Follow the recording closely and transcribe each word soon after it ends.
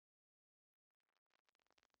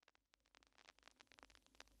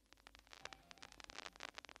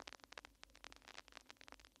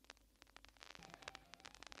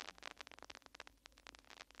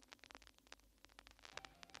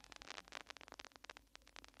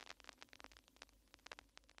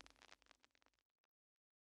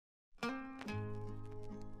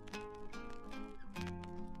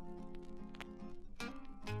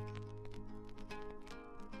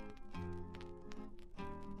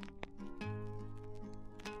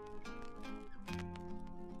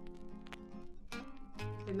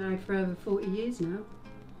Been married for over 40 years now.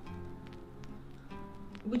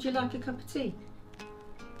 Would you like a cup of tea?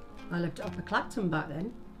 I lived at Upper Clacton back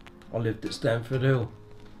then. I lived at Stamford Hill.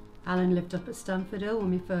 Alan lived up at Stamford Hill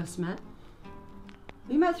when we first met.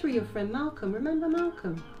 We met through your friend Malcolm. Remember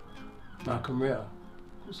Malcolm? Malcolm Ritter.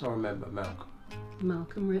 Of course I remember Malcolm.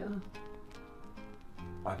 Malcolm Ritter.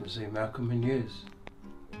 I haven't seen Malcolm in years.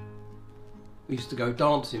 We used to go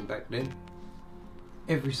dancing back then.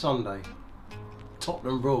 Every Sunday.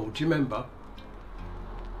 Tottenham Royal, do you remember?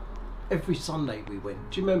 Every Sunday we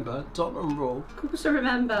went. Do you remember Tottenham Royal? Of course I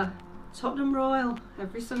remember. Tottenham Royal,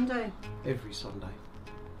 every Sunday. Every Sunday.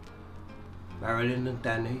 Marilyn and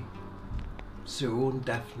Danny, Cyril and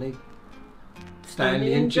Daphne,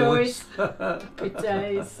 Stanley and Joyce. Good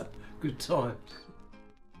days. Good times.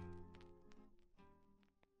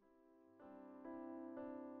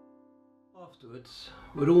 Afterwards,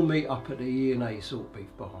 we'd all meet up at the E&A Salt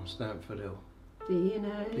Beef Bar on Stamford Hill. The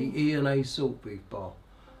E&A? The E&A Salt Beef Bar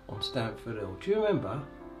on Stamford Hill. Do you remember?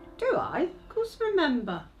 Do I? Of course I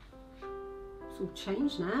remember. It's all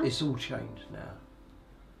changed now. It's all changed now.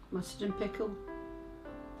 Mustard and pickle.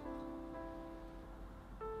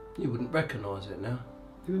 You wouldn't recognise it now.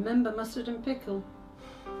 You remember mustard and pickle?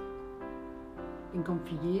 Been gone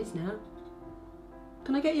for years now.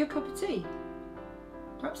 Can I get you a cup of tea?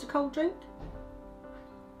 Perhaps a cold drink?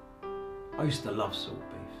 I used to love salt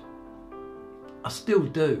beef. I still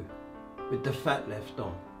do, with the fat left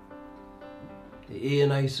on. The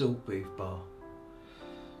E&A Salt Beef Bar.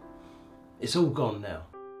 It's all gone now.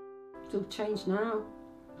 It's all changed now.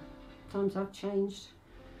 Times have changed.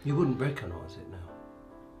 You wouldn't recognise it now.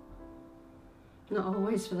 Not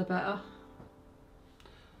always for the better.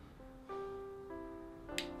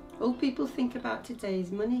 All people think about today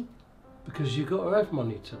is money. Because you got to have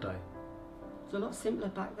money today. It was a lot simpler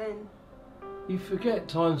back then. You forget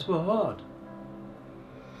times were hard.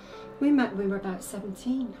 We met when we were about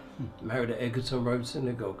 17. Married at Egerton Road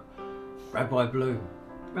Synagogue. Rabbi Bloom.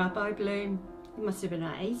 Rabbi Bloom. He must have been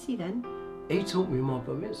about 80 then. He taught me my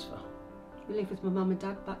bar mitzvah. We lived with my mum and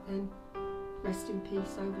dad back then. Rest in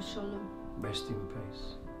peace over Sholem. Rest in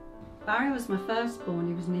peace. Barry was my firstborn.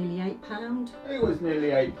 He was nearly £8. He was nearly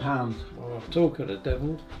 £8. Oh, talk of the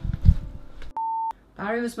devil.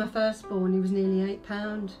 Barry was my firstborn. He was nearly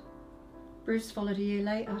 £8. Bruce followed a year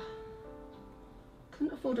later.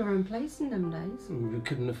 Couldn't afford our own place in them days. We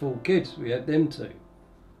couldn't afford kids. We had them two.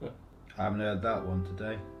 I haven't heard that one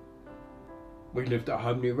today. We lived at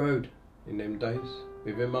Homely Road in them days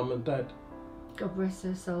with your mum and dad. God rest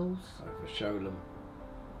their souls. Over Sholem.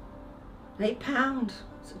 £8.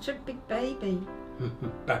 Such a big baby.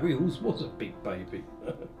 Barry always was a big baby.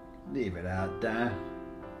 Leave it out, Dad.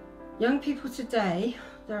 Young people today,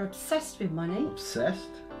 they're obsessed with money.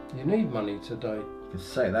 Obsessed? You need money today. You can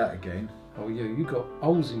say that again. Oh yeah, you got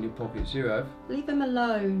holes in your pockets, you have. Leave them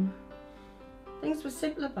alone. Things were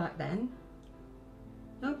simpler back then.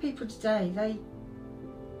 Young people today, they...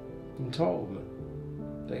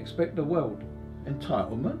 Entitlement. They expect the world.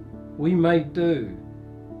 Entitlement? We made do.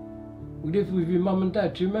 We lived with your mum and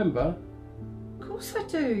dad, do you remember? Of course I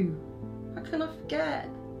do. How can I forget?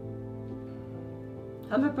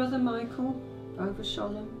 And my brother Michael, over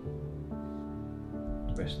Sholem.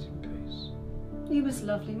 Rest in peace. He was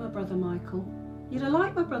lovely, my brother Michael. You'd have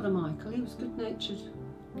liked my brother Michael. He was good-natured.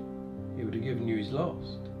 He would have given you his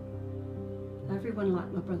last. Everyone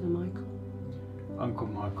liked my brother Michael. Uncle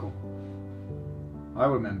Michael. I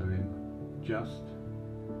remember him. Just.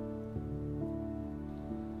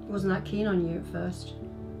 He wasn't that keen on you at first.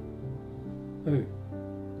 Who?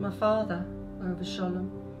 My father, over Sholem.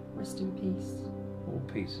 Rest in peace. All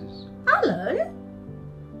pieces. Alan?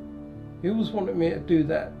 He always wanted me to do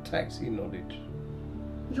that taxi knowledge.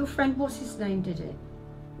 Your friend, what's his name, did it?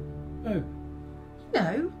 Who?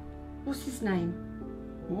 No. What's his name?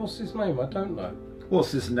 What's his name? I don't know.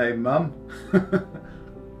 What's his name, Mum?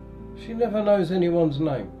 She never knows anyone's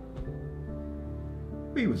name.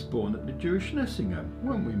 We was born at the Jewish nursing home,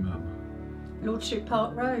 weren't we, Mum? Lordship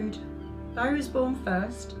Park Road. Barry was born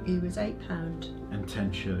first. He was £8. And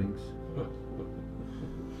 10 shillings.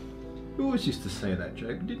 You always used to say that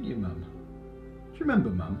joke, didn't you, Mum? Do you remember,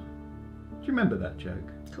 Mum? Do you remember that joke?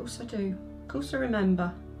 Of course I do. Of course I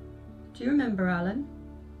remember. Do you remember, Alan?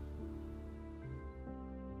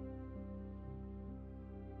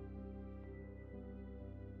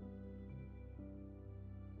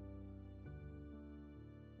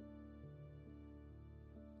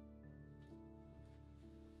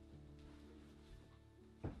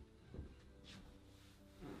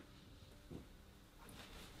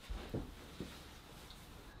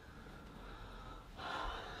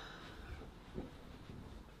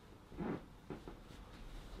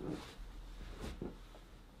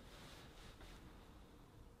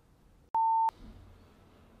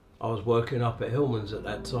 was working up at Hillman's at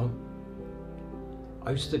that time.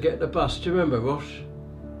 I used to get the bus, do you remember, Rosh?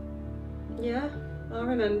 Yeah, I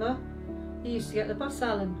remember. You used to get the bus,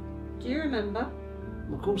 Alan. Do you remember?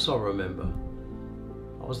 Of course I remember.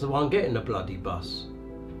 I was the one getting the bloody bus.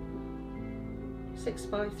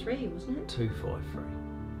 653, wasn't it? 253.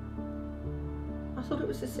 I thought it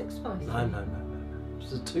was the 653. No. It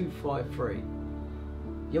was the 253.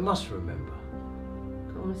 You must remember.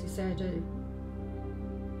 Can't honestly say I do.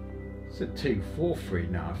 It's a 243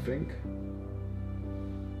 now, I think.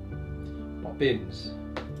 My bins.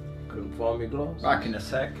 Couldn't find my glass. Back in a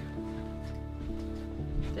sec.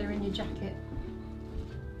 They're in your jacket.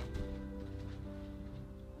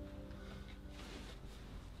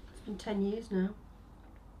 It's been 10 years now.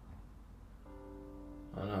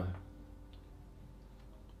 I know.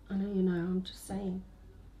 I know you know, I'm just saying.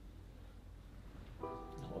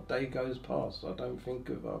 Not a day goes past, I don't think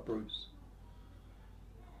of our Bruce.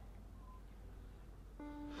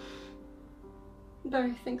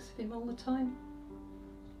 Barry thinks of him all the time.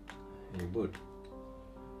 He would.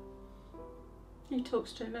 He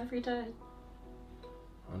talks to him every day.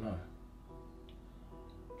 I know.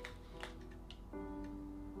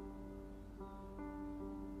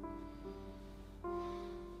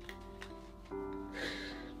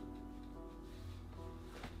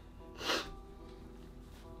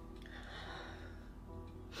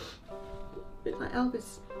 Bit like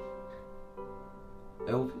Elvis.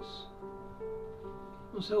 Elvis?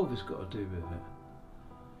 What's Elvis got to do with it?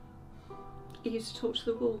 He used to talk to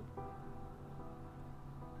the wall.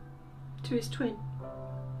 To his twin.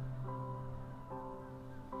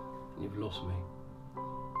 You've lost me.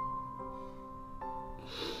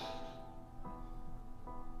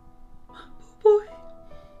 My poor boy.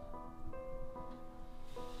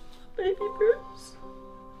 Baby Bruce.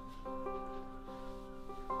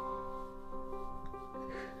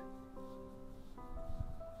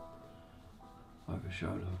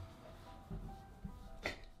 Overshowed him.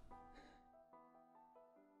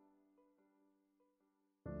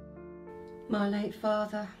 My late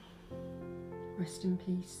father. Rest in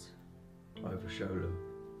peace. Overshowed him.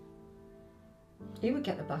 He would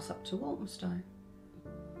get the bus up to Walthamstow.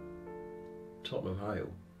 Tottenham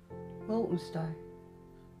Hale. Walthamstow.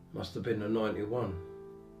 Must have been the 91.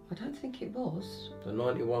 I don't think it was. The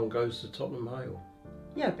 91 goes to Tottenham Hale.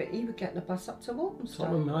 Yeah, but he would get the bus up to Walthamstow.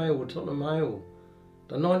 Tottenham Hale.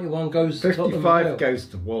 The 91 goes to Tottenham 55 Hale. goes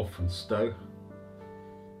to Walthamstow.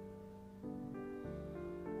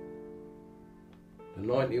 The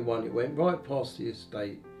 91, it went right past the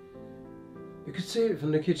estate. You could see it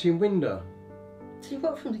from the kitchen window. See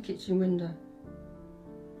what from the kitchen window?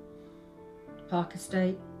 Park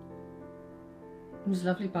Estate. It was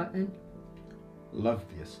lovely back then. Loved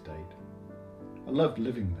the estate. I loved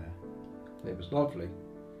living there. It was lovely. It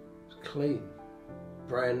was clean.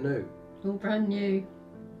 Brand new. All brand new.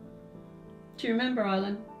 Do you remember,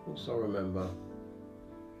 Alan? Of course I remember.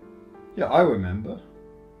 Yeah, I remember.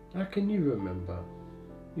 How can you remember?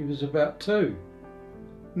 You was about 2.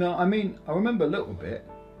 No, I mean, I remember a little bit.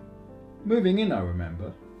 Moving in, I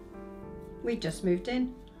remember. We'd just moved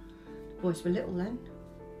in. The boys were little then.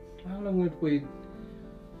 How long had we...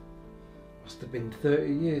 Must have been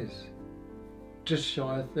 30 years. Just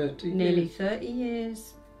shy of 30 years. Nearly 30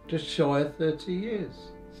 years. Just shy of 30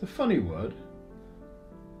 years. It's a funny word.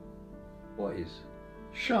 What is?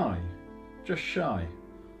 Shy. Just shy.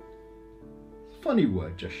 It's a funny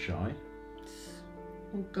word, just shy.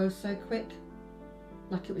 All goes so quick.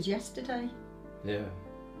 Like it was yesterday. Yeah,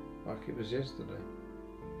 like it was yesterday.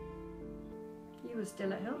 You were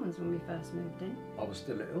still at Hillman's when we first moved in. I was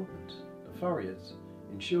still at Ilbans, the Furriers,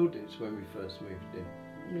 in Shoreditch when we first moved in.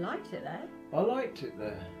 You liked it there? I liked it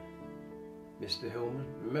there. Mr. Hillman,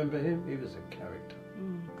 remember him? He was a character.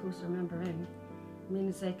 Of course I remember him. I mean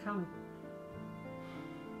as they come.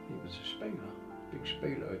 He was a spieler, big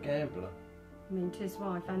spieler, a gambler. I mean to his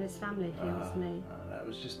wife and his family, if you ask me. That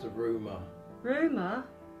was just a rumour. Rumour?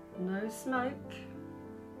 No smoke.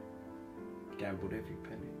 Gambled every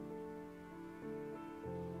penny.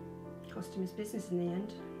 Cost him his business in the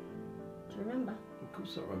end. Do you remember? Of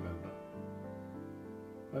course I remember.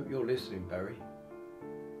 Hope you're listening, Barry.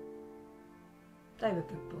 They were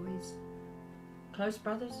good boys. Close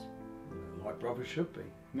brothers? My brother should be.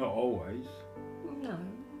 Not always. No,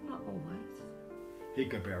 not always. He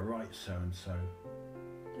could be a right so-and-so.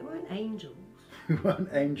 They weren't angels. We weren't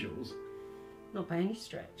angels. Not by any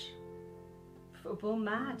stretch. Football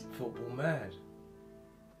mad. Football mad.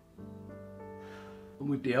 And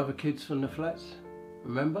with the other kids from the flats,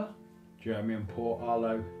 remember? Jeremy and Port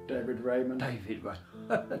Arlo, David Raymond. David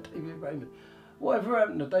Raymond. Whatever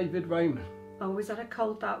happened to David Raymond? Always had a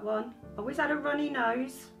cold, that one. Always had a runny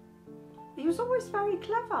nose. He was always very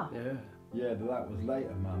clever. Yeah. Yeah, but that was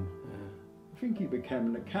later, Mum. Yeah. I think he became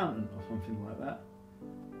an accountant or something like that.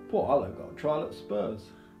 Poor Hollow got a trial at Spurs.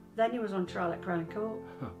 Then he was on trial at Crown Court.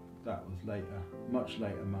 That was later. Much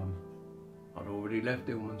later, Mum. I'd already left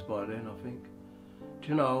Illman's by then, I think. Do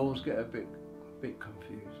you know, I always get a bit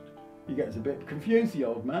confused. He gets a bit confused, the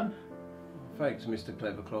old man. Thanks, Mr.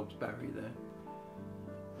 Cleverclogs Barry there.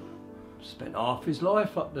 Spent half his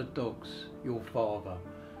life up the dogs, your father.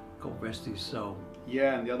 God rest his soul.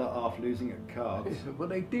 Yeah, and the other half losing at cards. Well,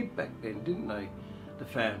 they did back then, didn't they? The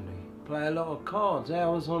family. Play a lot of cards,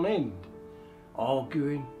 hours on end.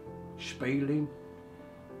 Arguing, spieling.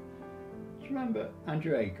 Do you remember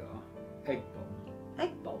Andrew Agar? Egg Bomb.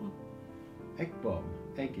 Egg bomb? Egg Bomb.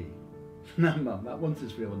 Eggy. No, Mum, that wasn't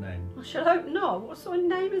his real name. I should hope not. What sort of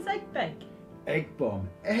name is Egg Beg? Egg Bomb.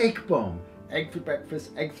 Egg Bomb. Egg for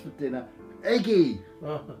breakfast, eggs for dinner. Eggy!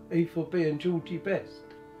 E for B and Georgie Best.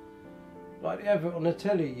 Like they have it on the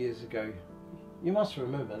telly years ago. You must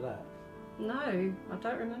remember that. No, I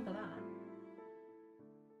don't remember that.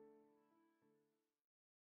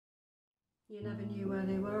 You never knew where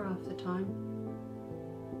they were half the time.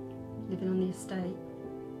 Living on the estate.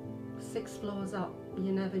 6 floors up,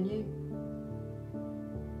 you never knew.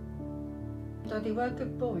 Though they were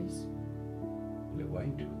good boys. Little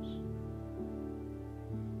angels.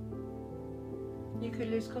 You could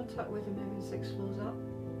lose contact with them living 6 floors up.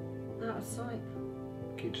 Out of sight.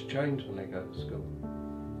 Kids change when they go to school.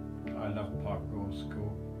 I love Park Royal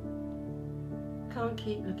School. Can't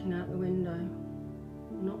keep looking out the window.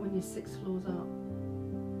 Not when you're 6 floors up.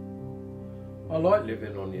 I like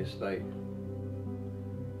living on the estate.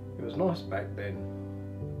 It was nice back then.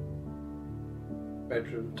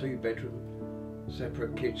 Bedroom, 2 bedroom,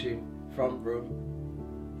 separate kitchen, front room,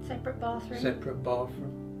 Separate bathroom. separate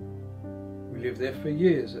bathroom. We lived there for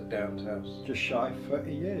years at Down's house. Just shy of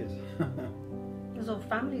 30 years. There's all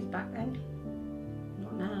families back then.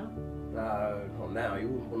 Not now. No, not now. You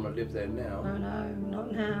wouldn't want to live there now. Oh no,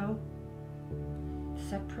 not now.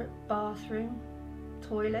 Separate bathroom,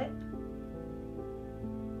 toilet.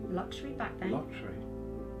 Luxury back then. Luxury.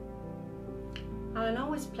 Alan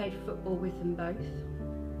always played football with them both.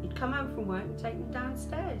 He'd come home from work and take them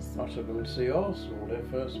downstairs. I took them to see Arsenal, their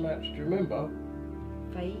first match. Do you remember?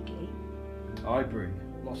 Vaguely. Highbury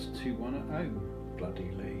lost 2-1 at home.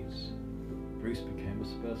 Bloody Leeds. Bruce became a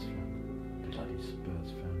Spurs fan. Bloody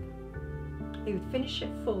Spurs fan. He would finish at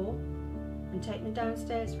 4 and take them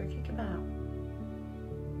downstairs for a kickabout.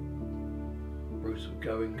 Bruce would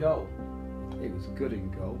go in goal. He was good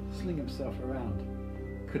in goal, sling himself around.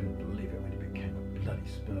 Couldn't believe it when he became a bloody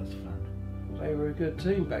Spurs fan. They were a good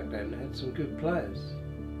team back then. They had some good players.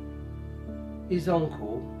 His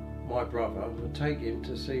uncle, my brother, would take him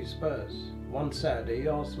to see Spurs. One Saturday he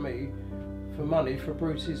asked me for money for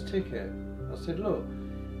Bruce's ticket. I said, look,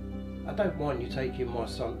 I don't mind you taking my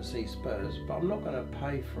son to see Spurs, but I'm not going to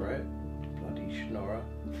pay for it. Bloody schnorrer.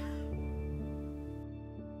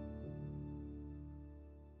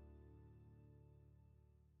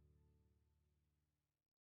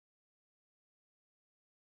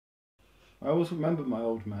 I always remember my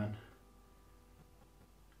old man.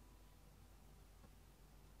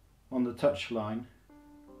 On the touchline.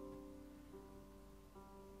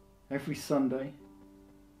 Every Sunday.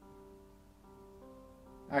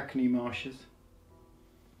 Acne Marshes.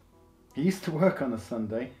 He used to work on a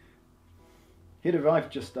Sunday. He'd arrive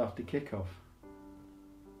just after kick-off.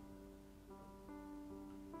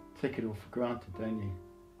 Take it all for granted, don't you?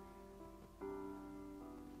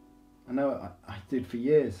 I know I did for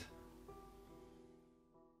years.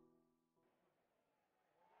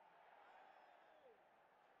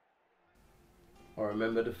 I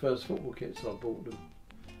remember the first football kits I bought them.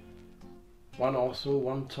 One Arsenal,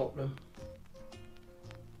 one Tottenham.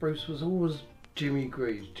 Bruce was always Jimmy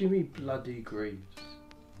Greaves, Jimmy bloody Greaves.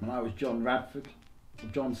 When I was John Radford, or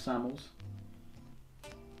John Samuels,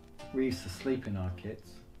 we used to sleep in our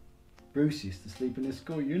kits. Bruce used to sleep in his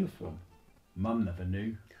school uniform. Mum never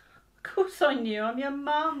knew. Of course I knew. I'm your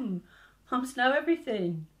mum. Mums know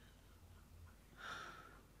everything.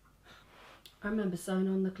 I remember sewing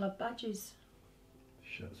on the club badges.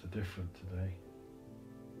 Shirts are different today.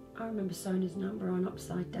 I remember sewing his number on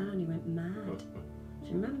upside down. He went mad. Do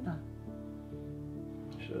you remember?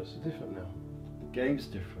 Shirts are different now. The game's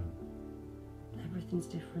different. Everything's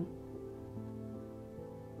different.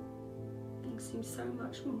 Things seem so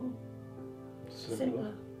much more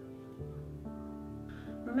simpler.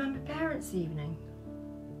 Remember parents' evening?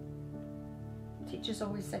 Teachers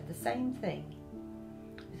always said the same thing.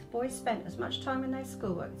 With boys spent as much time in their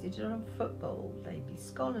schoolwork as they did on football, they'd be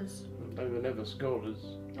scholars. They were never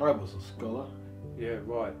scholars. I was a scholar. Yeah,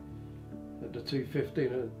 right. At the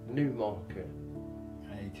 215 at Newmarket.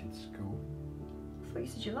 I hated school. I thought you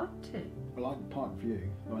said you liked it. I liked Park View,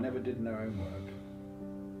 but I never did no homework.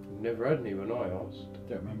 Never had any when I asked.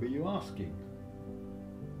 Don't remember you asking.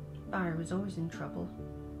 Barry was always in trouble.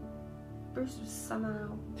 Bruce was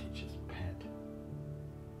somehow... Teacher's pet.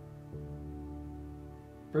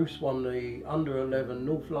 Bruce won the under-11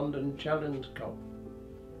 North London Challenge Cup,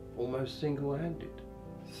 almost single-handed.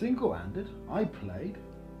 Single-handed? I played.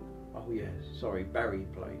 Oh yes, sorry, Barry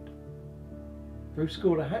played. Bruce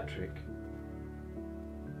scored a hat-trick.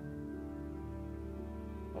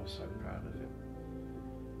 I was so proud of him.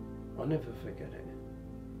 I'll never forget it.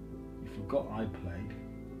 You forgot I played.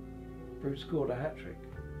 Bruce scored a hat-trick.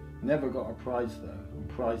 Never got a prize though, on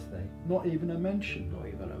prize day. Not even a mention. Not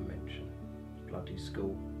even a mention. Bloody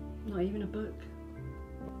school. Not even a book.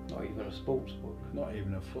 Not even a sports book. Not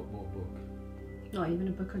even a football book. Not even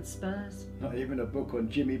a book on Spurs. Not even a book on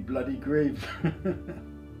Jimmy Bloody Greaves.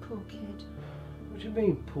 Poor kid. What do you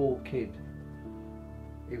mean, poor kid?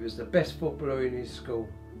 He was the best footballer in his school.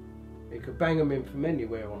 He could bang him in from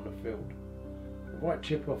anywhere on the field. Right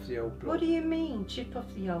chip off the old block. What do you mean, chip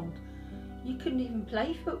off the old? You couldn't even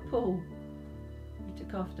play football. You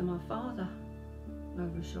took after my father.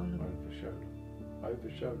 Overshone.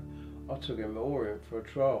 Overshone. I took him to Orient for a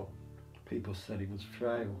trial. People said he was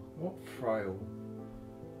frail. Not frail.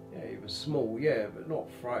 Yeah, he was small, yeah, but not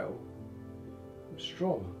frail. He was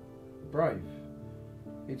strong, brave.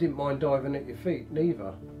 He didn't mind diving at your feet,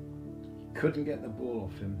 neither. You couldn't get the ball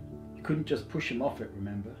off him. You couldn't just push him off it,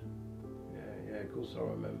 remember? Yeah, of course I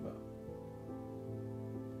remember.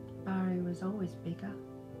 Barry was always bigger.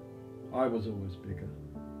 I was always bigger.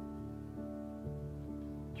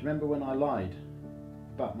 Do you remember when I lied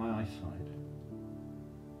about my eyesight?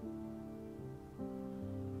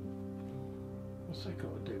 What's that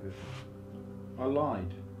got to do with it? I lied.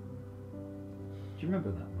 Do you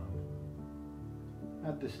remember that, Mum? I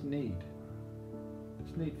had this need.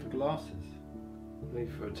 This need for glasses.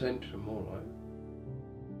 Need for attention, more like.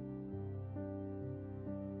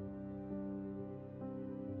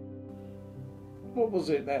 What was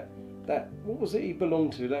it what was it he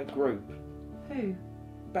belonged to, that group? Who?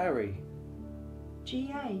 Barry.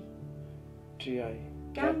 GA. GA.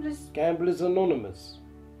 Gamblers. Gamblers Anonymous.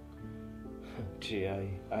 GA,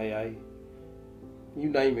 AA. You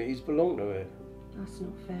name it, he's belonged to it. That's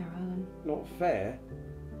not fair, Alan. Not fair?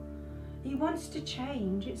 He wants to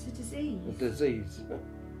change. It's a disease. A disease.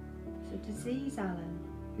 It's a disease, Alan.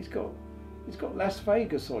 He's got Las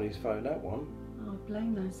Vegas on his phone, that one. Oh,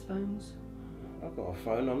 blame those phones. I've got a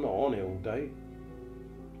phone, I'm not on it all day.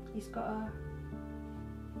 He's got a...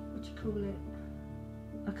 what do you call it?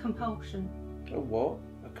 A compulsion. A what?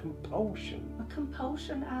 A compulsion? A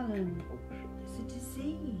compulsion, Alan. Compulsion. It's a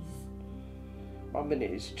disease. 1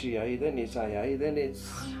 minute it's GA, then it's AA, then it's...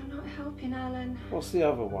 Oh, you're not helping, Alan. What's the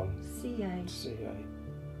other one? CA. CA.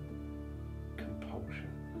 Compulsion.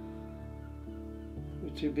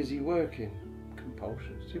 We're too busy working.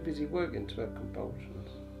 Compulsions. Too busy working to have compulsions.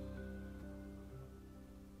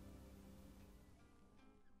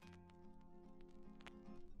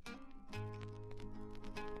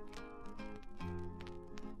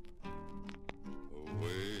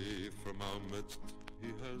 Away from our midst he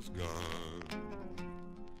has gone,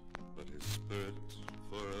 but his spirit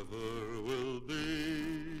forever will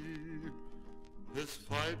be. His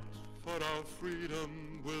fight for our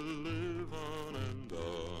freedom will live on and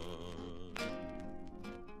on.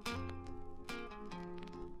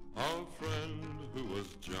 Our friend who was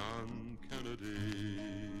John Kennedy,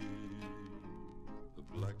 the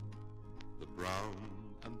black, the brown,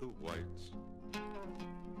 and the white,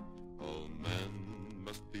 all men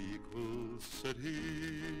must be equal, said he.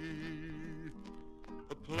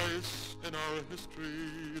 A place in our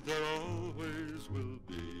history there always will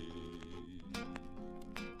be.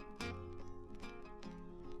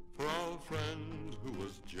 For our friend who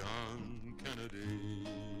was John Kennedy.